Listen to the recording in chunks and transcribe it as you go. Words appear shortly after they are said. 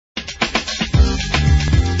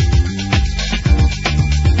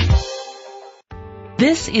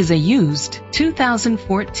This is a used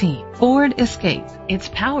 2014 Ford Escape. It's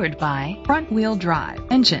powered by front-wheel drive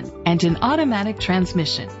engine and an automatic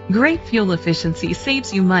transmission. Great fuel efficiency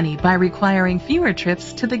saves you money by requiring fewer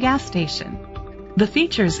trips to the gas station. The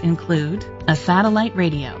features include a satellite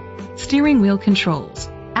radio, steering wheel controls,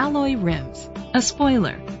 alloy rims, a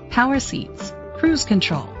spoiler, power seats, cruise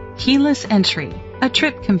control, keyless entry, a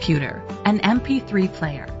trip computer, an MP3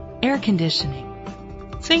 player, air conditioning.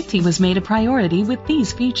 Safety was made a priority with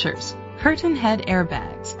these features: curtain head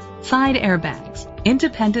airbags, side airbags,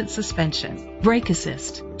 independent suspension, brake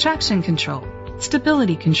assist, traction control,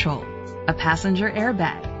 stability control, a passenger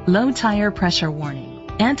airbag, low tire pressure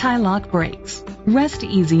warning, anti-lock brakes. Rest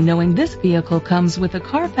easy knowing this vehicle comes with a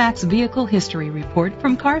Carfax Vehicle History Report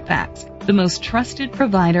from Carfax, the most trusted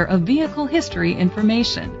provider of vehicle history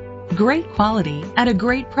information. Great quality at a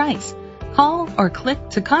great price. Call or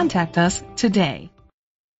click to contact us today.